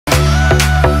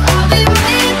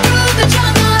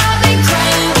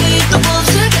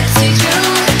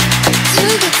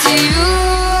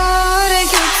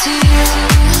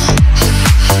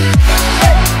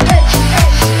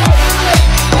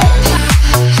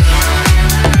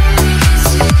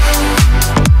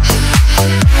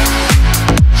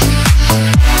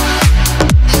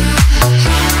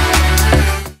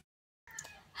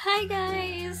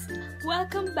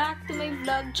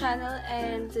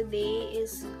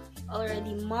is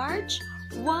already March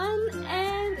 1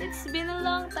 and it's been a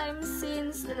long time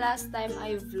since the last time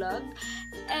I vlogged.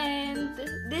 And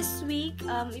this week,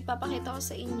 ipapakita ko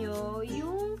sa inyo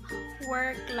yung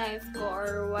work life ko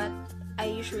or what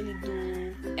I usually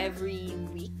do every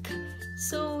week.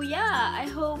 So yeah, I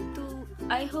hope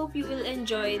you will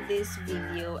enjoy this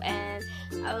video and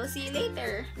I will see you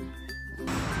later.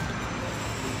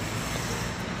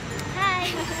 Hi!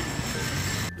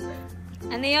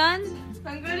 Ano yun?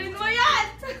 Tanggalin mo yan!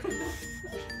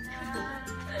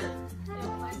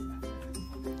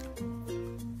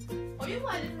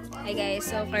 Hi guys,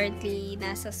 so currently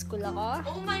nasa school ako.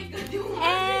 Oh my God!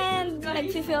 And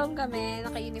nag-film kami,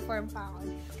 naka-uniform pa ako.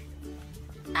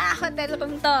 Hotel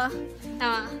room to.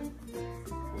 Tama.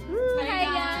 Hi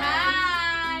guys!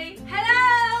 Hi! Hello!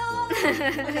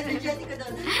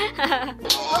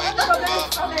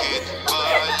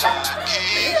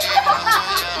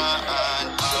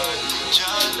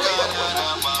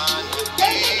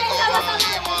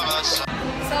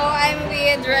 So I'm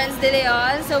with Renz De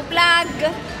Leon. So plug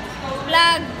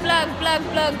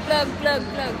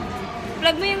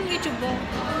mo yung YouTube mo.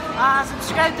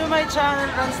 Subscribe to my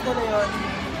channel, Renz De Leon.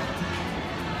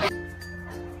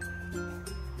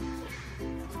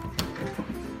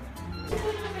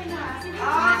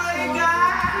 Oh my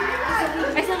God!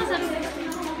 Ay, sabi.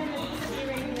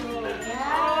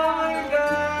 Oh my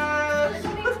God!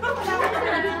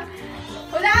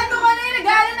 Hulaan mo kung ano yung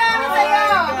regalo namin sa'yo!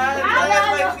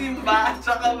 May timba,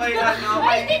 tsaka may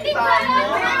may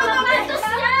Sapatos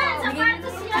yan!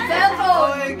 Sapatos yan! Cellphone!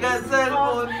 Oh my God,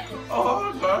 cellphone!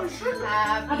 Oh gosh!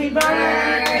 Happy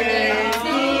birthday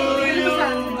to you!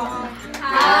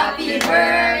 Happy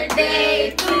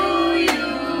birthday to you!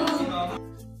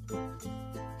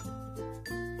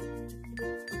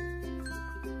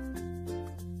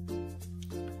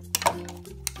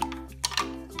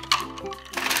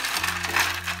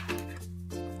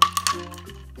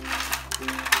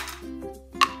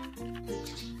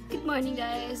 Good morning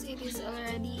guys, it is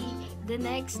already the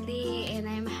next day and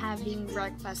I'm having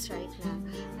breakfast right now.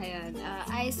 Ayun,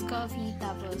 iced coffee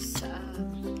tapos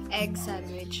egg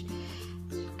sandwich.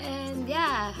 And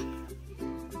yeah.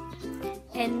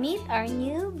 And meet our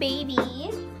new baby,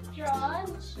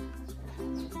 Raj.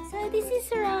 So this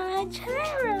is Raj. Hi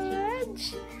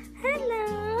Raj.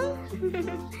 Hello.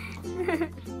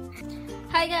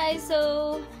 Hi guys,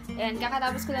 so ayan,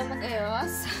 kakatapos ko lang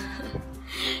mag-ayos.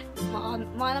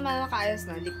 Mga naman nakaayos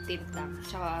na, lip tint lang.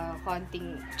 Tsaka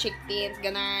konting cheek tint,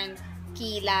 ganun,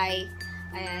 kilay.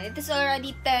 Ayan, it is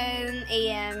already 10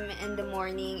 AM in the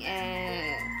morning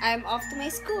and I'm off to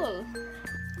my school.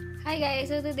 Hi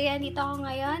guys, so today andito ako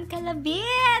ngayon,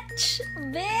 Beach!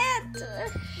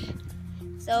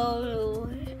 So,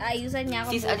 ayusan niya ako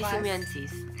sis, bukas. alisin mo yan,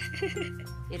 sis.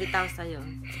 Irita ko sa'yo.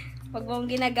 Wag mong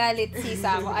ginagalit, sis,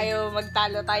 ako. Ayaw,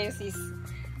 magtalo tayo, sis.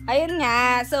 Ayun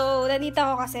nga. So, nandito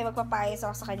ako kasi magpapayos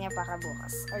ako sa kanya para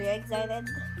bukas. Are you excited?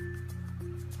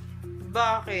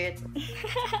 Bakit?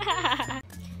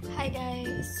 Hi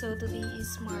guys! So, today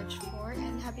is March 4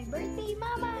 and happy birthday,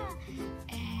 Mama!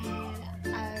 And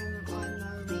I'm on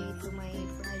my way to my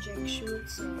project shoot,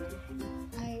 so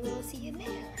I will see you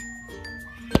there.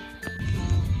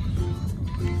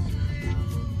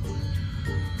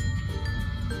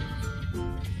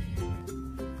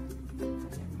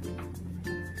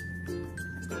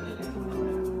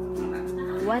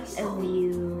 What a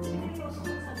view!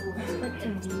 What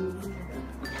a view!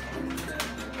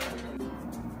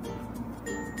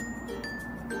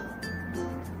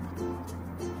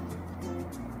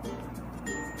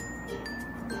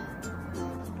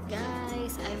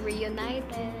 Guys, I'm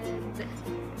reunited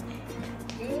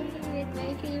with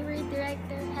my favorite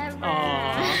director ever!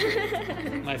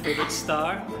 My favorite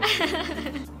star.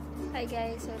 Hi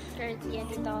guys, so currently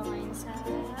andito ako ngayon sa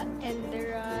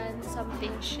Enderon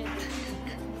something shit.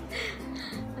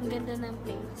 Ang ganda ng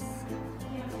place.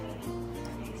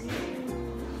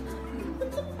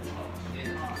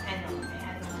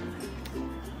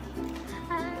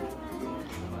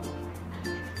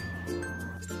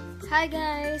 Hi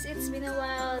guys! It's been a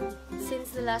while since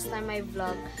the last time I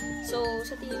vlogged. So,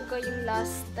 sa tingin ko yung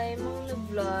last time mong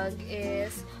na-vlog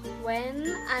is when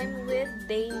I'm with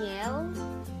Daniel.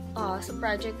 Sa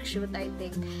project shoot, I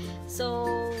think. So,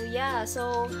 yeah.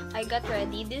 So, I got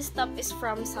ready. This top is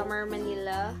from Summer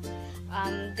Manila.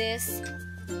 This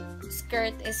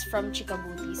skirt is from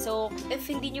Chikabuti. So, if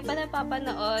hindi nyo pa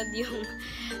napapanood yung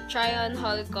try-on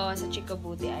haul ko sa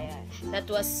Chikabuti, ayan. That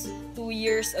was 2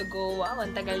 years ago. Wow,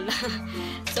 ang tagal na.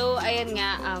 So, ayan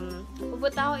nga.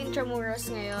 Pupunta ako Intramuros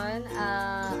ngayon.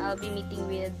 I'll be meeting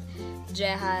with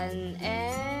Jehan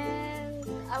and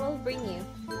I will bring you.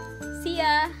 See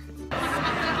ya!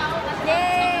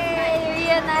 Yay!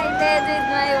 Reunited with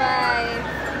my wife!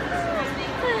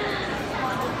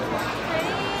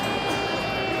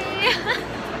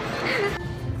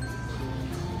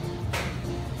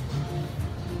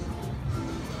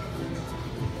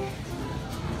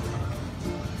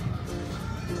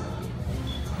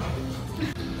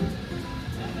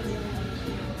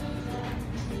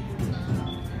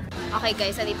 Okay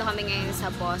guys, nandito kami ngayon sa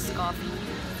Boss Coffee.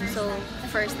 So,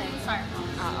 first time.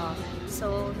 Oo.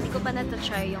 So, hindi ko pa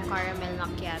na-try yung caramel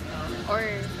macchiato or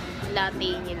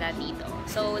latte nila dito.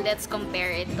 So, let's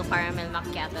compare it to caramel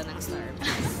macchiato ng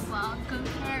Starbucks. Well,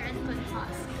 compare and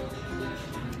contrast.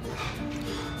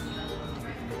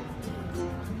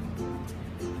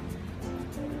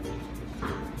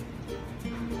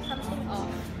 Something off.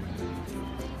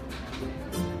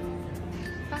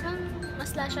 Parang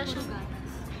mas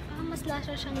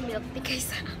lasa siyang milk tea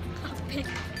kaysa kape.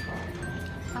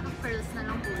 Parang pearls na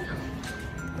lang kulang.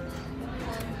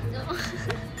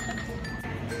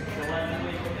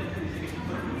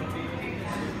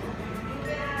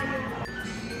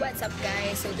 What's up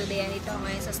guys? So today nandito ako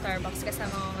ngayon sa Starbucks,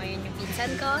 kasama ko ngayon yung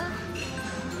pinsan ko.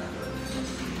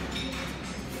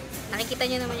 Nakikita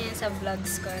nyo naman yan sa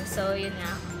vlogs ko. So yun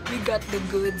nga, we got the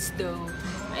goods though.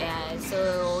 Ayan, so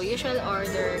usual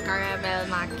order, caramel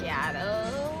macchiato.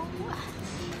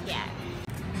 Yeah.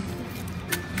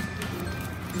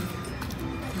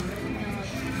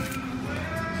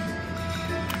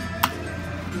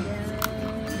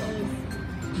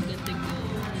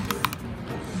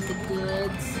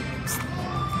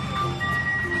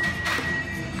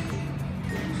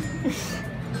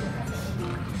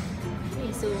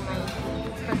 May sumay.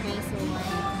 Pag may sumay.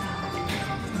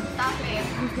 Tapos.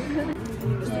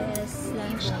 Yes,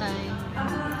 lunchtime.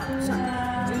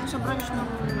 Sa branch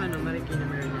ng Marikina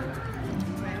Marina.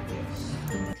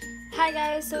 Hi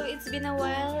guys! So it's been a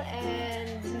while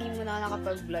and hindi mo na ako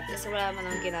nakapag-vlog kasi wala man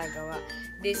akong ginagawa.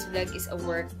 This vlog is a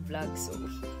work vlog, so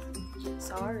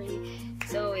sorry.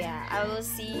 So yeah, I will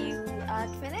see you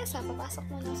at Finessa. Papasok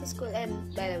mo na sa school.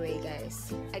 And by the way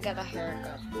guys, I got a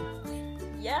haircut.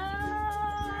 Yes!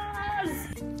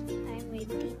 I'm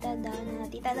with Tita Dana.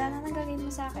 Tita Dana, anong gagawin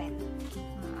mo sa akin?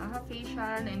 AHA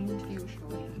facial and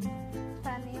infusion.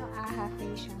 Paano yung AHA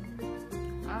facial?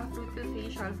 Fruit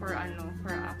facial for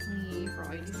acne, for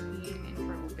oily skin, and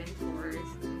for open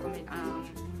pores.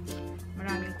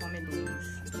 Maraming comedones.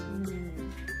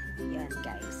 Yan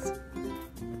guys.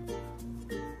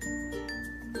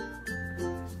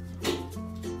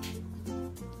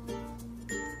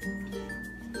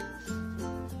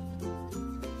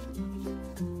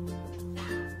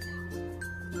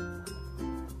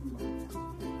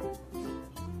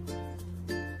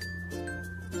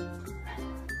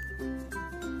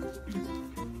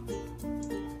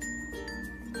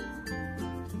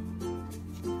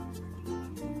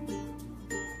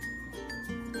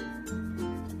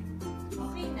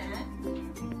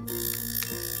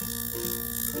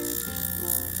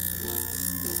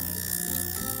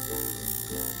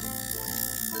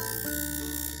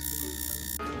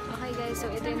 So,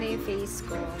 ito na yung face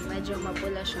ko. Medyo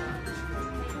mapula siya.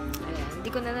 Ayan. Hindi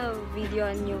ko na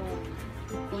na-videoan yung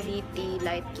PDT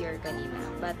Light Cure kanina.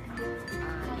 But,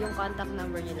 yung contact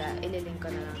number nila, ililink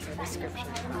ko na lang sa description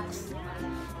box.